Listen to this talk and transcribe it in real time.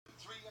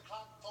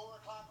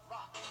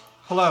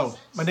Hello,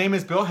 my name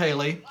is Bill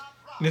Haley,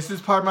 and this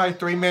is part of my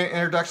 3-minute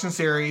introduction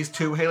series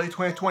to Haley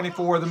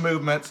 2024, The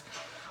Movement's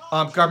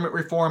government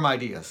reform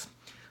ideas.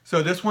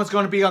 So this one's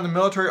going to be on the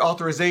military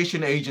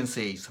authorization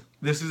agencies.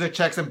 This is a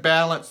checks and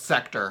balance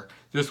sector.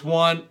 This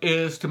one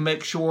is to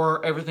make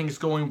sure everything's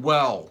going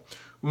well.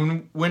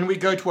 When we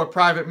go to a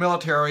private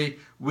military,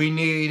 we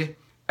need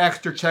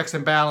extra checks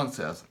and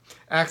balances.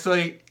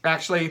 Actually,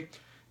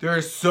 there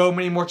are so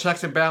many more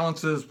checks and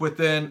balances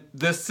within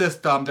this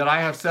system that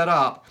I have set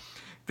up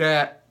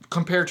that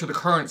compared to the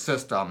current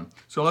system.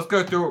 So let's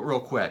go through it real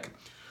quick.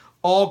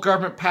 All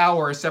government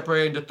power is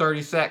separated into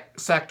 30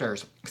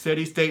 sectors: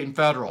 city, state, and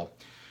federal.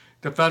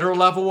 The federal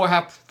level will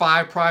have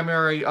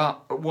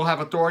will have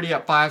authority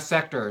at 5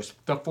 sectors.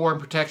 The foreign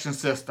protection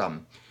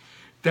system.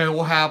 They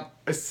will have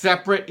a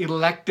separate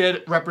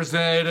elected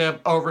representative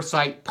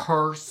oversight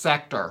per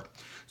sector.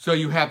 So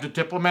you have the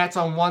diplomats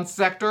on one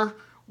sector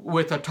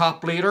with a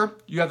top leader.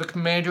 You have the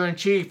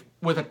commander-in-chief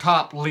with a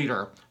top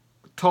leader.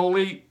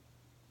 Totally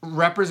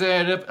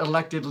representative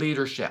elected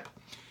leadership.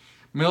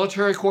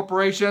 Military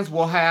corporations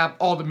will have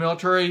all the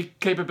military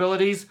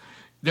capabilities.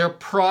 Their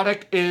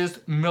product is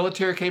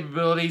military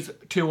capabilities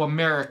to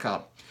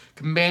America,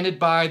 commanded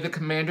by the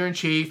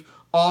commander-in-chief,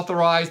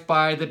 authorized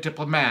by the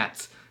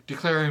diplomats,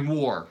 declaring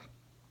war.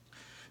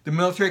 The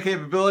military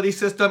capability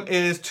system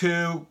is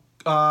to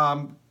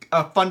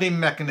a funding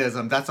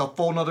mechanism. That's a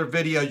full nother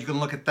video. You can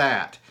look at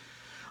that.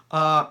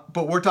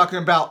 But we're talking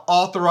about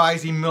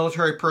authorizing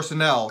military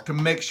personnel to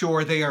make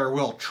sure they are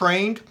well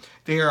trained,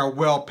 they are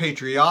well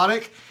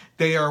patriotic,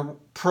 they are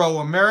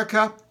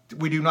pro-America.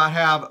 We do not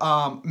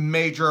have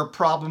major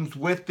problems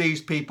with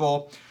these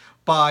people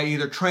by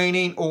either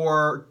training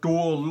or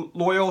dual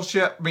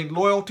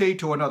loyalty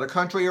to another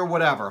country or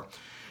whatever.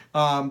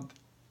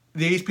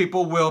 These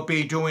people will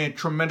be doing a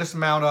tremendous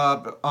amount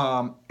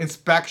of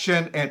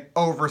inspection and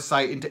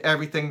oversight into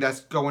everything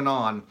that's going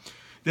on.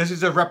 This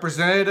is a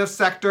representative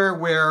sector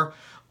where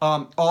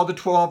all the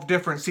 12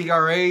 different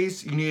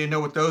CRAs, you need to know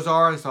what those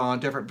are. It's on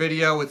a different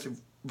video. It's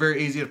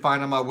very easy to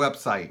find on my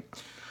website.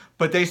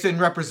 But they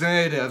send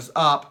representatives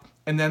up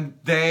and then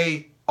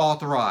they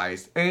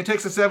authorize. And it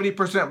takes a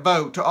 70%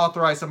 vote to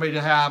authorize somebody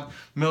to have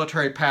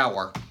military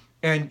power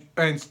and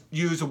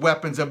use the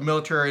weapons of the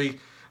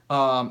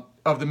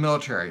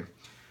military.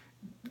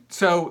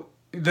 So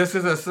this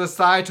is a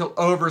societal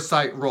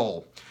oversight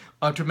role.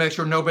 To make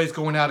sure nobody's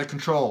going out of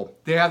control.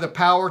 They have the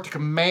power to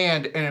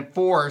command and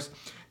enforce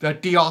the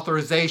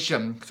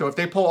deauthorization. So if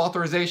they pull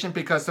authorization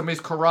because somebody's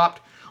corrupt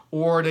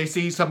or they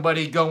see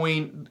somebody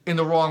going in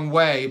the wrong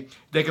way,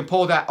 they can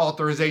pull that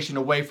authorization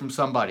away from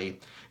somebody.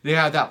 They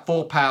have that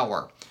full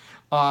power.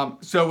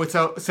 So it's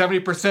a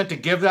 70% to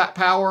give that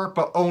power,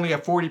 but only a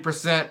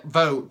 40%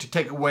 vote to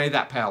take away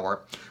that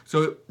power.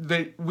 So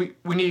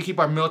we need to keep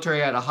our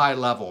military at a high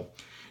level.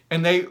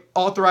 And they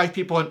authorize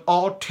people in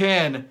all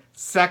 10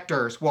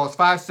 sectors. Well, it's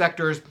 5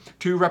 sectors,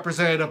 2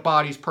 representative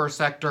bodies per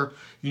sector.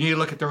 You need to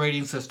look at the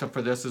rating system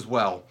for this as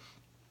well.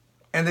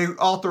 And they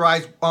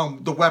authorize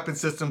the weapon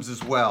systems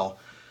as well.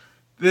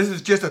 This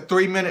is just a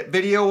 3-minute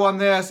video on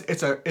this.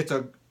 It's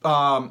a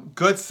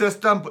good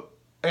system,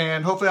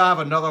 and hopefully I'll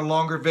have another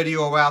longer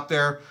video out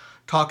there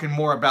talking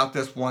more about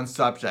this one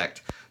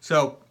subject.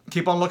 So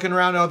keep on looking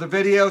around at other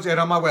videos and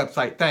on my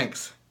website.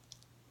 Thanks.